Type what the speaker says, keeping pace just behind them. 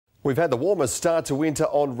We've had the warmest start to winter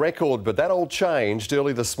on record, but that all changed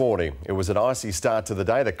early this morning. It was an icy start to the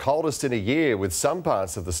day, the coldest in a year, with some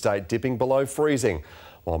parts of the state dipping below freezing.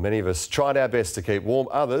 While many of us tried our best to keep warm,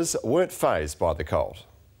 others weren't fazed by the cold.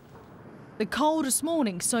 The coldest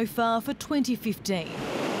morning so far for 2015.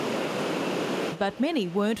 But many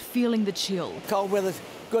weren't feeling the chill. Cold weather's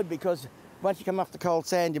good because once you come off the cold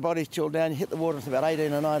sand, your body's chilled down, you hit the water, it's about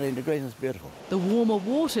 18 or 19 degrees and it's beautiful. The warmer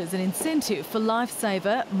water's an incentive for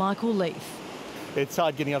lifesaver Michael Leith. It's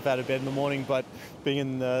hard getting up out of bed in the morning, but being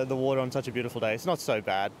in the water on such a beautiful day, it's not so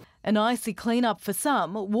bad. An icy clean-up for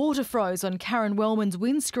some. Water froze on Karen Wellman's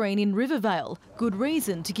windscreen in Rivervale. Good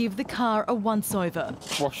reason to give the car a once-over.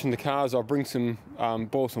 Washing the cars, I'll bring some,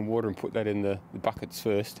 boil some water and put that in the buckets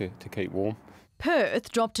first to keep warm.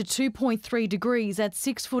 Perth dropped to 2.3 degrees at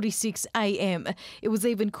 6:46 a.m. It was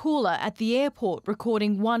even cooler at the airport,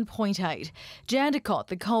 recording 1.8. Jandakot,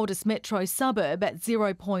 the coldest metro suburb, at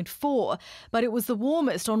 0.4, but it was the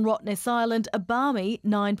warmest on Rottnest Island, a balmy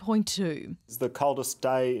 9.2. It's the coldest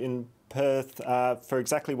day in Perth for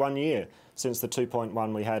exactly 1 year, since the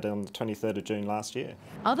 2.1 we had on the 23rd of June last year.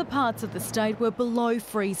 Other parts of the state were below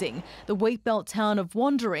freezing. The wheatbelt town of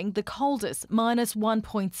Wandering, the coldest, minus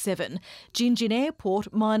 1.7. Gingin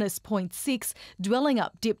Airport, minus 0.6.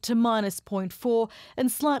 Dwellingup dipped to minus 0.4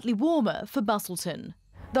 and slightly warmer for Busselton.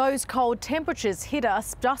 Those cold temperatures hit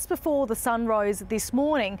us just before the sun rose this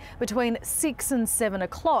morning between 6 and 7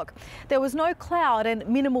 o'clock. There was no cloud and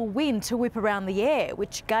minimal wind to whip around the air,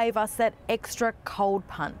 which gave us that extra cold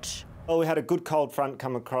punch. Well, we had a good cold front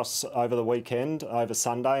come across over the weekend, over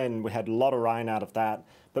Sunday, and we had a lot of rain out of that.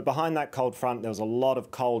 But behind that cold front, there was a lot of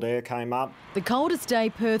cold air came up. The coldest day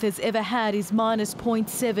Perth has ever had is minus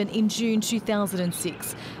 0.7 in June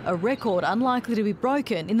 2006, a record unlikely to be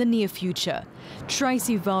broken in the near future.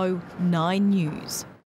 Tracy Vo, 9 News.